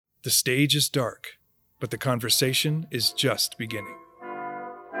The stage is dark, but the conversation is just beginning.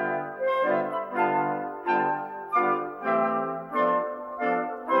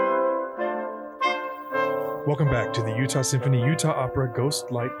 Welcome back to the Utah Symphony Utah Opera Ghost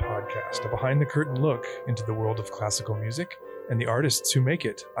Light Podcast, a behind-the-curtain look into the world of classical music and the artists who make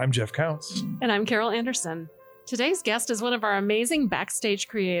it. I'm Jeff Counts. And I'm Carol Anderson. Today's guest is one of our amazing backstage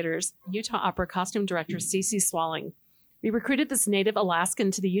creators, Utah Opera costume director Cece Swalling. We recruited this native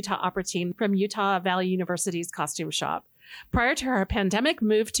Alaskan to the Utah Opera team from Utah Valley University's costume shop. Prior to her pandemic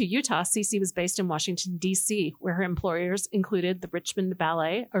move to Utah, Cece was based in Washington, D.C., where her employers included the Richmond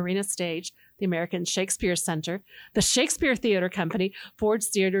Ballet, Arena Stage, the American Shakespeare Center, the Shakespeare Theater Company, Ford's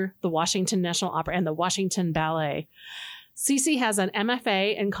Theater, the Washington National Opera, and the Washington Ballet. Cece has an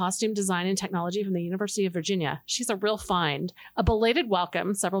MFA in Costume Design and Technology from the University of Virginia. She's a real find. A belated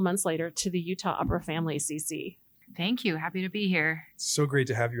welcome several months later to the Utah Opera family, Cece. Thank you. Happy to be here. So great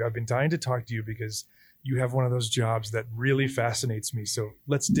to have you. I've been dying to talk to you because you have one of those jobs that really fascinates me. So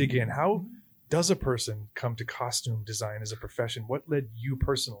let's dig in. How does a person come to costume design as a profession? What led you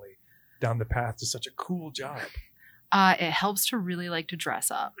personally down the path to such a cool job? It helps to really like to dress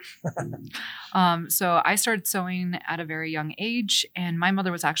up. So I started sewing at a very young age, and my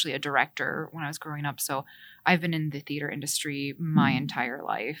mother was actually a director when I was growing up. So I've been in the theater industry my entire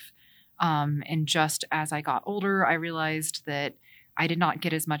life. And just as I got older, I realized that I did not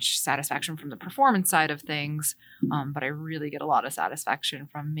get as much satisfaction from the performance side of things, but I really get a lot of satisfaction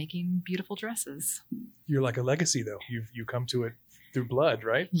from making beautiful dresses. You're like a legacy, though. You come to it through blood,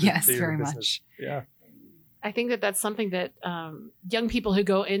 right? Yes, very much. Yeah. I think that's something that young people who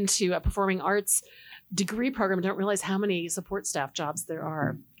go into a performing arts degree program don't realize how many support staff jobs there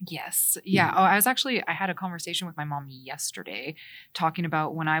are. Yes. Yeah. I had a conversation with my mom yesterday talking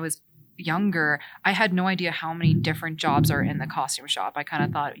about when I was younger, I had no idea how many different jobs are in the costume shop. I kind of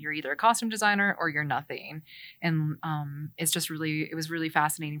thought you're either a costume designer or you're nothing. And it was really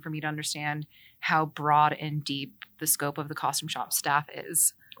fascinating for me to understand how broad and deep the scope of the costume shop staff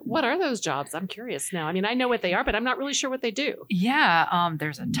is. What are those jobs? I'm curious now. I mean, I know what they are, but I'm not really sure what they do. Yeah,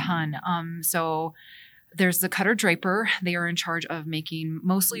 there's a ton. So there's the cutter draper. They are in charge of making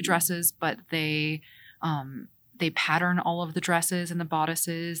mostly dresses, but they pattern all of the dresses and the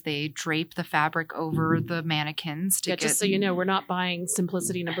bodices. They drape the fabric over the mannequins. Just so you know, we're not buying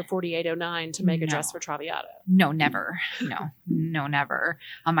Simplicity number 4809 to make a dress for Traviata. No, never. No, never.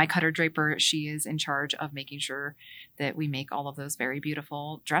 My cutter draper, she is in charge of making sure that we make all of those very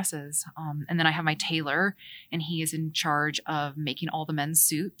beautiful dresses. And then I have my tailor, and he is in charge of making all the men's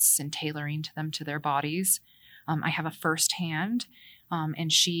suits and tailoring to them to their bodies. I have a first hand,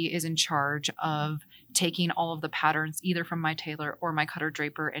 and she is in charge of taking all of the patterns either from my tailor or my cutter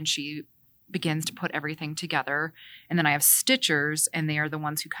draper, and she begins to put everything together. And then I have stitchers, and they are the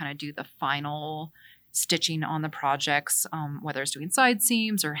ones who kind of do the final stitching on the projects, whether it's doing side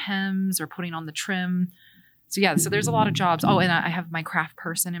seams or hems or putting on the trim. So there's a lot of jobs. Oh, and I have my craft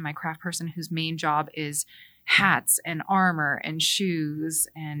person, whose main job is hats and armor and shoes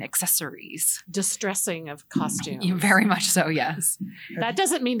and accessories. Distressing of costumes. Very much so, yes. That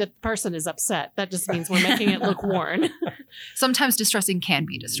doesn't mean the person is upset. That just means we're making it look worn. Sometimes distressing can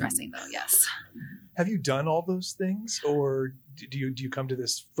be distressing, though, yes. Have you done all those things, or do you come to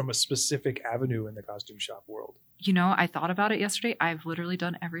this from a specific avenue in the costume shop world? I thought about it yesterday. I've literally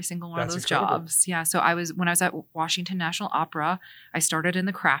done every single one of those incredible. jobs. Yeah. So when I was at Washington National Opera, I started in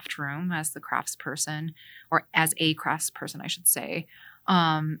the craft room as the craftsperson, or as a craftsperson, I should say.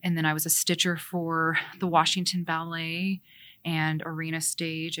 And then I was a stitcher for the Washington Ballet and Arena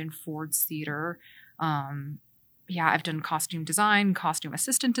Stage and Ford's Theater. I've done costume design, costume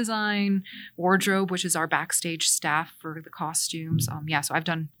assistant design, wardrobe, which is our backstage staff for the costumes. So I've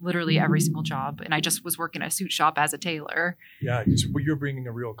done literally every single job, and I just was working at a suit shop as a tailor. Yeah, you're bringing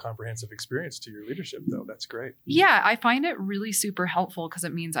a real comprehensive experience to your leadership, though. That's great. Yeah, I find it really super helpful because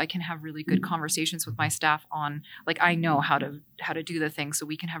it means I can have really good conversations with my staff on, I know how to do the thing, so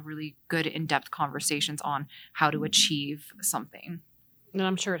we can have really good in-depth conversations on how to achieve something. And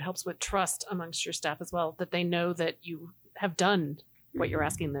I'm sure it helps with trust amongst your staff as well, that they know that you have done what you're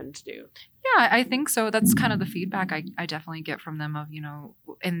asking them to do. Yeah, I think so. That's kind of the feedback I definitely get from them of,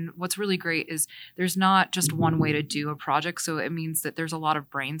 and what's really great is there's not just one way to do a project. So it means that there's a lot of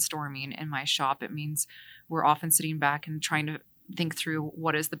brainstorming in my shop. It means we're often sitting back and trying to think through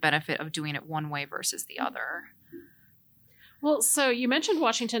what is the benefit of doing it one way versus the other. Well, so you mentioned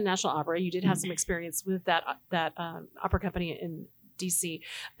Washington National Opera. You did have some experience with that opera company in DC,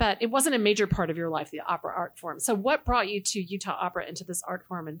 but it wasn't a major part of your life, the opera art form. So what brought you to Utah Opera and to this art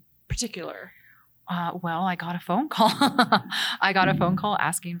form in particular? Well, I got a phone call. I got a phone call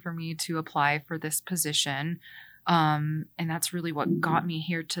asking for me to apply for this position. And that's really what got me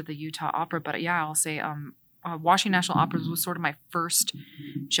here to the Utah Opera. But yeah, I'll say Washington National Opera was sort of my first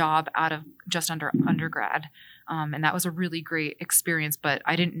job out of just under undergrad. And that was a really great experience, but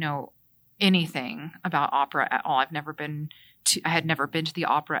I didn't know anything about opera at all. I had never been to the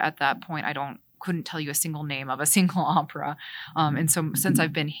opera at that point. Couldn't tell you a single name of a single opera. And so since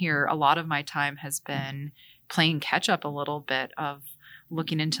I've been here, a lot of my time has been playing catch up a little bit of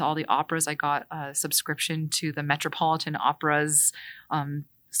looking into all the operas. I got a subscription to the Metropolitan Opera's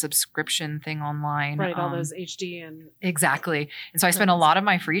subscription thing online. Right, all those HD and... Exactly. And so I spend a lot of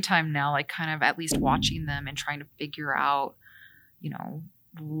my free time now, like kind of at least watching them and trying to figure out,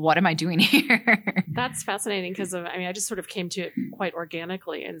 what am I doing here? That's fascinating because I just sort of came to it quite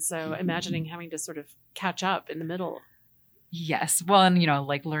organically. And so imagining having to sort of catch up in the middle. Yes. Well, and,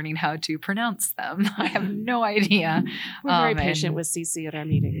 like learning how to pronounce them. I have no idea. We're very patient with Cece at our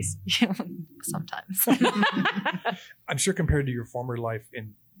meetings. Sometimes. I'm sure compared to your former life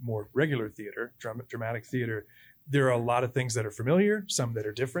in more regular theater, dramatic theater, there are a lot of things that are familiar, some that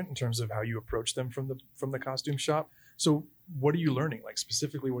are different in terms of how you approach them from the costume shop. So what are you learning? Like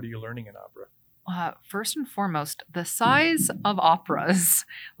specifically, what are you learning in opera? First and foremost, the size of operas.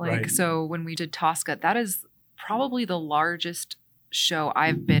 Right. So when we did Tosca, that is probably the largest show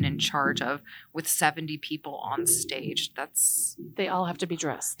I've been in charge of with 70 people on stage. They all have to be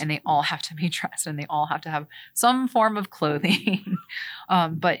dressed. And they all have to be dressed and they all have to have some form of clothing.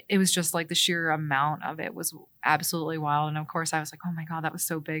 But it was just like the sheer amount of it was absolutely wild. And of course I was like, oh my God, that was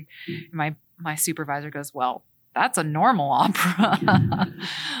so big. And my supervisor goes, well, that's a normal opera.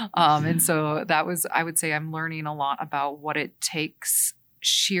 And so that was, I would say I'm learning a lot about what it takes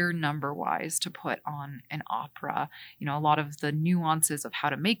sheer number wise to put on an opera. A lot of the nuances of how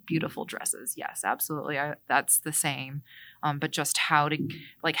to make beautiful dresses. Yes, absolutely. That's the same. But just how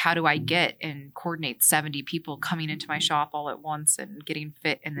do I get and coordinate 70 people coming into my shop all at once and getting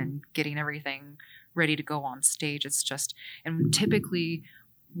fit and then getting everything ready to go on stage. It's just, and typically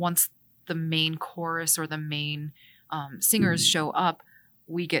once the main chorus or the main singers show up,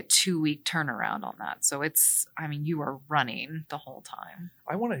 we get 2-week turnaround on that. So you are running the whole time.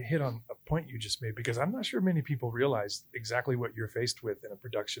 I want to hit on a point you just made because I'm not sure many people realize exactly what you're faced with in a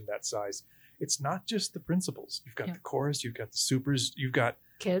production that size. It's not just the principals. You've got the chorus, you've got the supers, you've got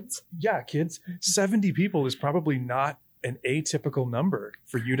kids. Yeah, kids. 70 people is probably not an atypical number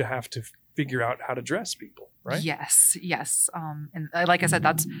for you to have to figure out how to dress people, right? Yes. And like I said,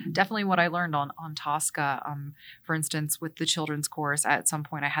 that's definitely what I learned on Tosca. For instance, with the children's chorus, at some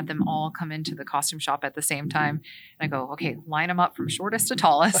point I had them all come into the costume shop at the same time. And I go, okay, line them up from shortest to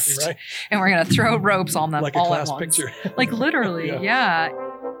tallest. Right. And we're going to throw ropes on them like all a class at once. picture. Like literally, yeah.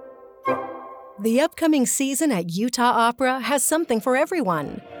 The upcoming season at Utah Opera has something for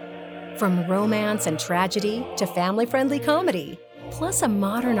everyone. From romance and tragedy to family-friendly comedy. Plus a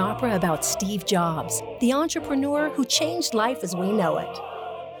modern opera about Steve Jobs, the entrepreneur who changed life as we know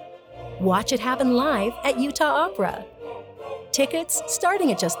it. Watch it happen live at Utah Opera. Tickets, starting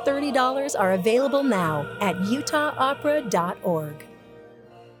at just $30, are available now at utahopera.org.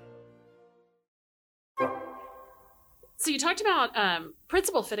 So you talked about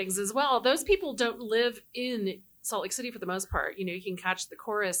principal fittings as well. Those people don't live in Salt Lake City for the most part. You can catch the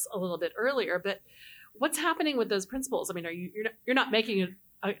chorus a little bit earlier, but what's happening with those principals? You're not making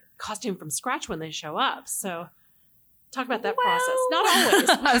a costume from scratch when they show up. So talk about that process. Not always.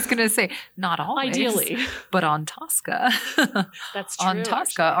 I was going to say not always. Ideally. But on Tosca. That's true. On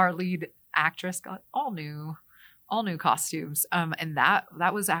Tosca, actually. our lead actress got all new costumes. And that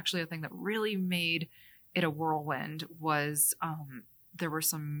was actually a thing that really made it a whirlwind was there were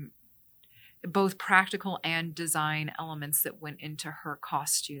some both practical and design elements that went into her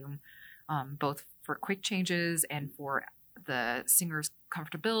costume, both for quick changes and for the singer's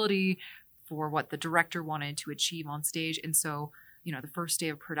comfortability, for what the director wanted to achieve on stage. And so, the first day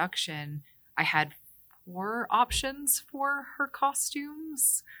of production, I had 4 options for her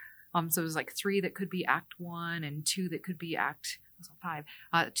costumes. So it was like 3 that could be Act 1 and 2 that could be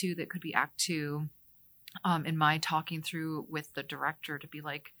 2 that could be Act 2. And my talking through with the director to be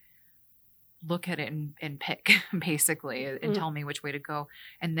like, look at it and pick basically and tell me which way to go.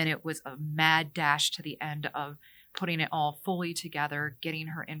 And then it was a mad dash to the end of putting it all fully together, getting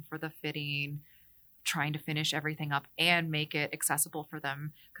her in for the fitting, trying to finish everything up and make it accessible for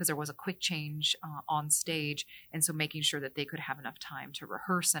them because there was a quick change on stage. And so making sure that they could have enough time to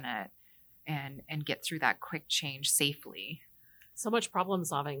rehearse in it and get through that quick change safely. So much problem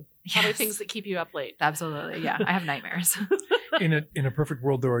solving. Probably things that keep you up late. Absolutely. Yeah. I have nightmares. In a perfect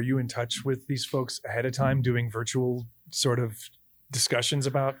world, though, are you in touch with these folks ahead of time, doing virtual sort of discussions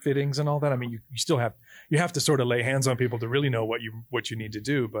about fittings and all that? I mean, you still have to sort of lay hands on people to really know what you need to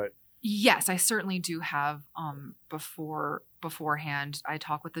do, but. Yes, I certainly do have beforehand. I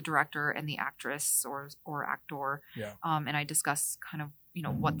talk with the director and the actress or actor, and I discuss kind of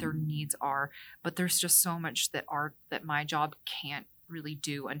what their needs are. But there's just so much that my job can't really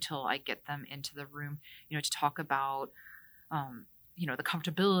do until I get them into the room. To talk about the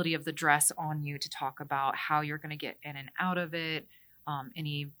comfortability of the dress on you, to talk about how you're going to get in and out of it.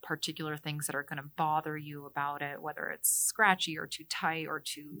 Any particular things that are going to bother you about it, whether it's scratchy or too tight or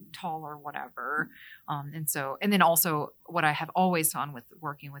too tall or whatever. And then also what I have always done with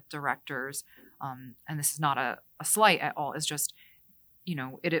working with directors, and this is not a slight at all, is just,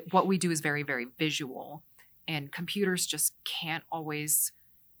 what we do is very, very visual, and computers just can't always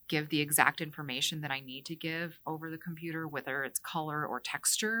give the exact information that I need to give over the computer, whether it's color or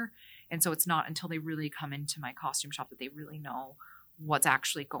texture. And so it's not until they really come into my costume shop that they really know what's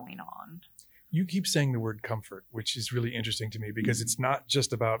actually going on. You keep saying the word comfort, which is really interesting to me, because it's not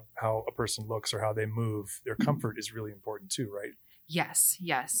just about how a person looks or how they move. Their comfort is really important too, right? Yes.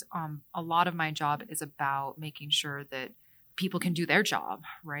 A lot of my job is about making sure that people can do their job,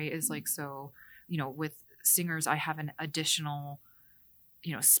 right? Is like, so, with singers, I have an additional,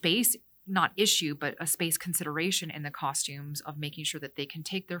 space, not issue, but a space consideration in the costumes of making sure that they can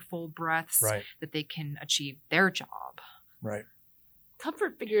take their full breaths, right, that they can achieve their job. Right.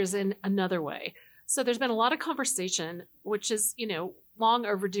 Comfort figures in another way. So there's been a lot of conversation, which is, long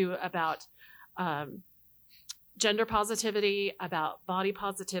overdue, about gender positivity, about body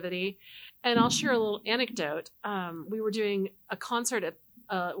positivity. And I'll share a little anecdote. We were doing a concert at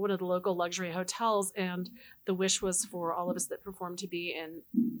one of the local luxury hotels, and the wish was for all of us that performed to be in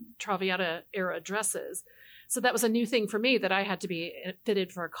Traviata era dresses. So that was a new thing for me, that I had to be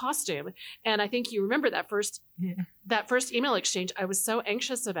fitted for a costume. And I think you remember that first email exchange. I was so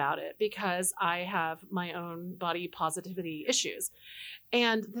anxious about it because I have my own body positivity issues.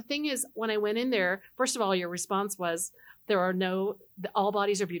 And the thing is, when I went in there, first of all, your response was, all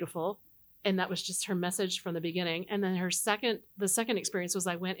bodies are beautiful. And that was just her message from the beginning. And then the second experience was,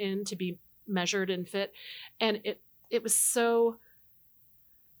 I went in to be measured and fit. And it was so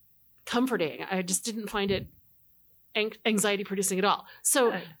comforting. I just didn't find it anxiety producing at all.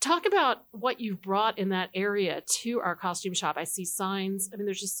 So talk about what you've brought in that area to our costume shop. I see signs. I mean,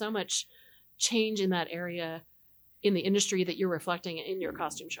 there's just so much change in that area in the industry that you're reflecting in your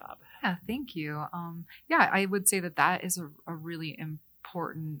costume shop. Yeah, thank you. I would say that is a really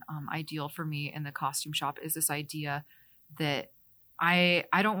important ideal for me in the costume shop, is this idea that I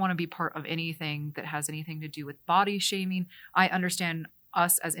don't want to be part of anything that has anything to do with body shaming. I understand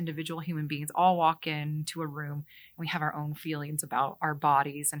us as individual human beings all walk into a room and we have our own feelings about our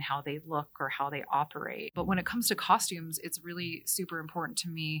bodies and how they look or how they operate. But when it comes to costumes, it's really super important to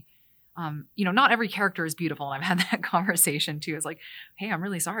me. Not every character is beautiful. And I've had that conversation too. It's like, hey, I'm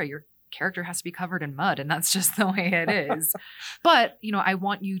really sorry. Your character has to be covered in mud, and that's just the way it is. But, I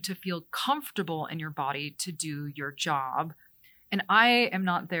want you to feel comfortable in your body to do your job. And I am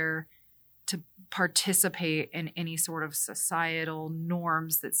not there to participate in any sort of societal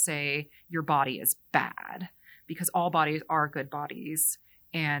norms that say your body is bad, because all bodies are good bodies.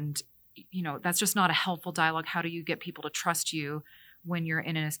 And, that's just not a helpful dialogue. How do you get people to trust you when you're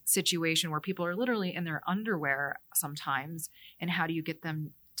in a situation where people are literally in their underwear sometimes? And how do you get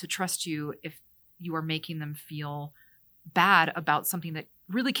them to trust you if you are making them feel bad about something that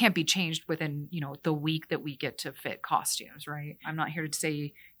really can't be changed within, the week that we get to fit costumes, right? I'm not here to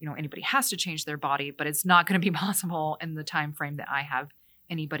say, anybody has to change their body, but it's not going to be possible in the time frame that I have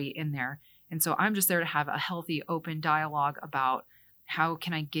anybody in there. And so I'm just there to have a healthy, open dialogue about how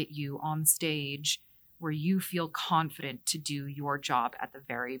can I get you on stage where you feel confident to do your job at the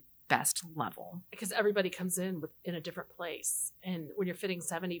very best level. Because everybody comes in in a different place. And when you're fitting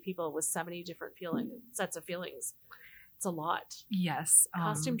 70 people with 70 different sets of feelings, it's a lot. Yes.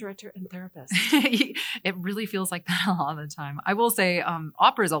 Costume director and therapist. It really feels like that a lot of the time. I will say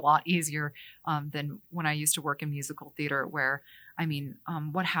opera is a lot easier than when I used to work in musical theater, where,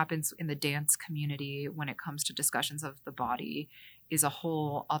 what happens in the dance community when it comes to discussions of the body is a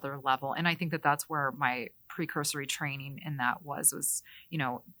whole other level. And I think that that's where my precursory training in that was,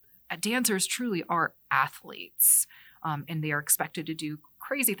 dancers truly are athletes, and they are expected to do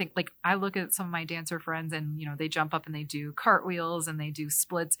crazy things. Like, I look at some of my dancer friends and, they jump up and they do cartwheels and they do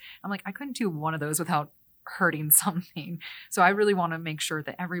splits. I'm like, I couldn't do one of those without hurting something. So I really want to make sure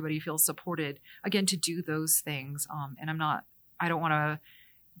that everybody feels supported, again, to do those things. And I don't want to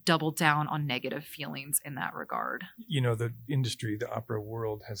double down on negative feelings in that regard. The industry, the opera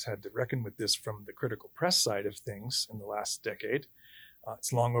world, has had to reckon with this from the critical press side of things in the last decade.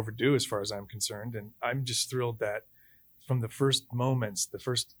 It's long overdue as far as I'm concerned. And I'm just thrilled that from the first moments, the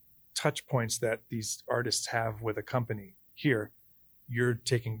first touch points that these artists have with a company here, you're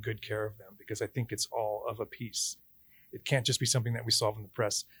taking good care of them, because I think it's all of a piece. It can't just be something that we solve in the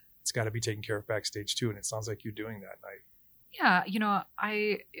press. It's got to be taken care of backstage too. And it sounds like you're doing that. Yeah,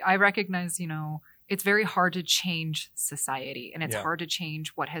 I recognize, it's very hard to change society, and it's hard to change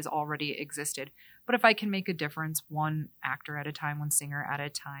what has already existed. But if I can make a difference, one actor at a time, one singer at a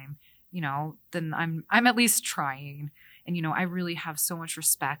time, then I'm at least trying. And, I really have so much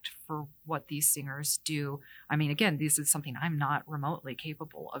respect for what these singers do. I mean, again, this is something I'm not remotely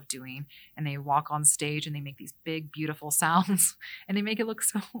capable of doing. And they walk on stage and they make these big, beautiful sounds, and they make it look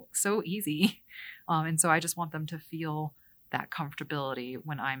so easy. And so I just want them to feel that comfortability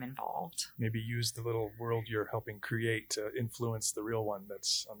when I'm involved. Maybe use the little world you're helping create to influence the real one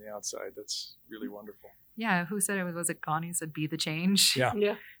that's on the outside. That's really wonderful. Yeah. Who said it? Was it Connie said, be the change? Yeah.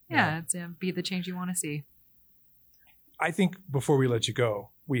 It's be the change you want to see. I think before we let you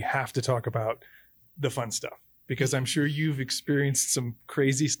go, we have to talk about the fun stuff, because I'm sure you've experienced some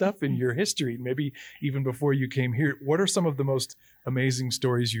crazy stuff in your history, maybe even before you came here. What are some of the most amazing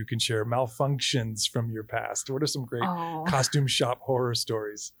stories you can share? Malfunctions from your past? What are some great costume shop horror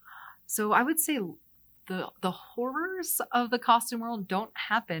stories? So I would say the horrors of the costume world don't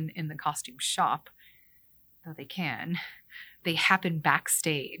happen in the costume shop, though they can. They happen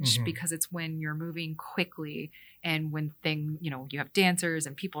backstage, because it's when you're moving quickly and when you have dancers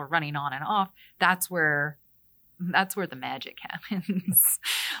and people are running on and off. That's where the magic happens.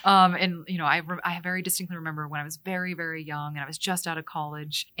 I very distinctly remember when I was very, very young and I was just out of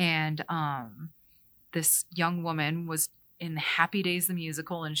college, and this young woman was in Happy Days the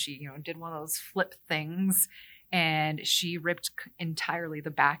musical, and she did one of those flip things, and she ripped entirely the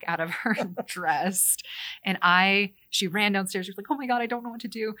back out of her dress. And she ran downstairs. She was like, oh my God, I don't know what to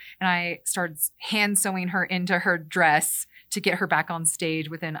do. And I started hand sewing her into her dress to get her back on stage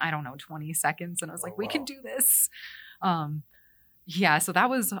within, 20 seconds. And I was like, we can do this. So that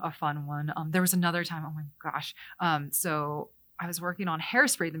was a fun one. There was another time, oh my gosh. So I was working on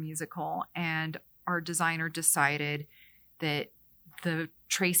Hairspray the musical, and our designer decided that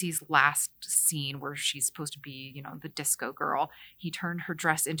Tracy's last scene, where she's supposed to be, the disco girl, he turned her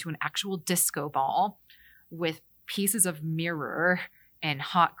dress into an actual disco ball with pieces of mirror and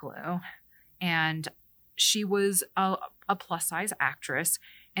hot glue. And she was a plus size actress,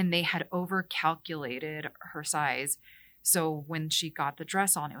 and they had over calculated her size. So when she got the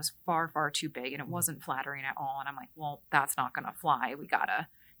dress on, it was far, far too big, and it wasn't flattering at all. And I'm like, well, that's not going to fly. We got to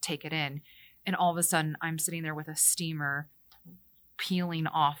take it in. And all of a sudden I'm sitting there with a steamer peeling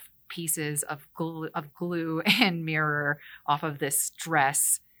off pieces of glue and mirror off of this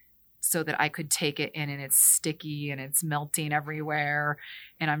dress so that I could take it in, and it's sticky and it's melting everywhere.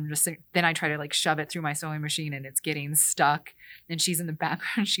 And I'm just, then I try to shove it through my sewing machine, and it's getting stuck, and she's in the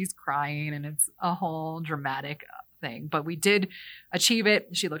background, she's crying, and it's a whole dramatic thing. But we did achieve it.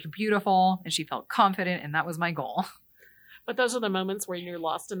 She looked beautiful and she felt confident, and that was my goal. But those are the moments where you're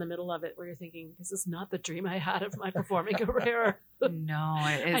lost in the middle of it, where you're thinking, this is not the dream I had of my performing career. No,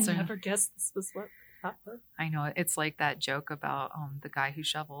 I never guessed this was what happened. I know. It's like that joke about the guy who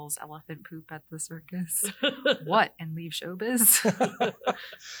shovels elephant poop at the circus. What? And leave showbiz?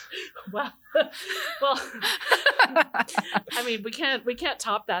 well, I mean, we can't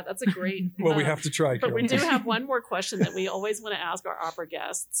top that. That's a great. Well, we have to try. But we do have one more question that we always want to ask our opera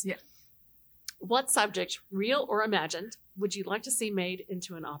guests. Yeah. What subject, real or imagined, would you like to see made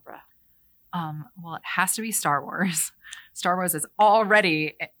into an opera? Well, it has to be Star Wars. Star Wars is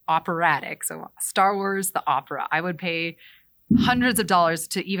already operatic. So Star Wars, the opera. I would pay hundreds of dollars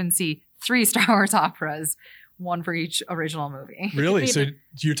to even see 3 Star Wars operas, one for each original movie. Really? So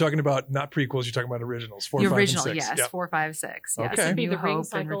you're talking about not prequels, you're talking about originals, 4, 5, and 6. Yes, yep. 4, 5, 6. Yes. Okay. This would be New the ring Hope and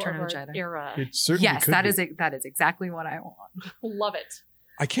cycle Return of of the our Jedi. era. It certainly Yes, could that is exactly what I want. Love it.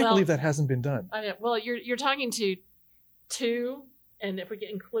 I can't believe that hasn't been done. Well, you're talking to 2, and if we can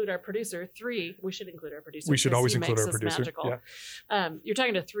include our producer, 3. We should include our producer. We should always he include makes our this producer. magical. Yeah. You're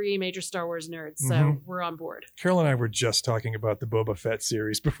talking to 3 major Star Wars nerds, so we're on board. Carol and I were just talking about the Boba Fett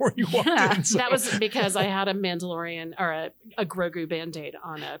series before you walked in. So. That was because I had a Mandalorian or a Grogu Band-Aid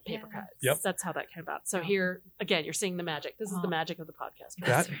on a paper cut. Yep. That's how that came about. So here, again, you're seeing the magic. This is the magic of the podcast.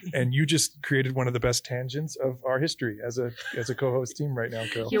 That, and you just created one of the best tangents of our history as a co-host team right now,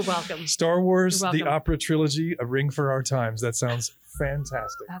 Carol. You're welcome. Star Wars, You're welcome. the opera trilogy, A Ring for Our Times. That sounds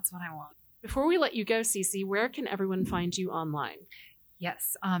fantastic. That's what I want. Before we let you go, Cece, where can everyone find you online?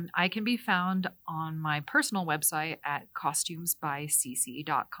 Yes, I can be found on my personal website at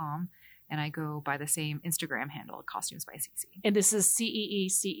costumesbycc.com, and I go by the same Instagram handle, costumesbycc. And this is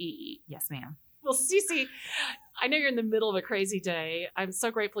CEECEE. Yes, ma'am. Well, Cece, I know you're in the middle of a crazy day. I'm so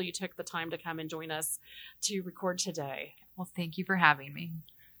grateful you took the time to come and join us to record today. Well, thank you for having me.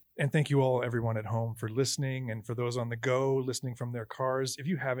 And thank you all, everyone at home, for listening, and for those on the go, listening from their cars. If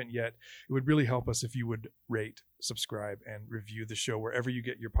you haven't yet, it would really help us if you would rate, subscribe, and review the show wherever you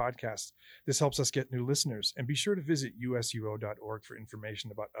get your podcasts. This helps us get new listeners. And be sure to visit usuo.org for information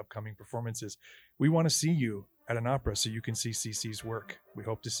about upcoming performances. We want to see you at an opera so you can see CC's work. We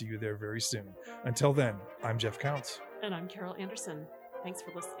hope to see you there very soon. Until then, I'm Jeff Counts. And I'm Carol Anderson. Thanks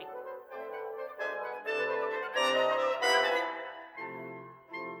for listening.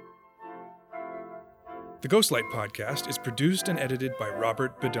 The Ghostlight Podcast is produced and edited by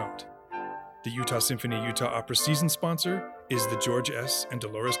Robert Bedont. The Utah Symphony Utah Opera season sponsor is the George S. and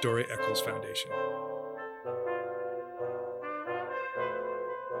Dolores Dore Eccles Foundation.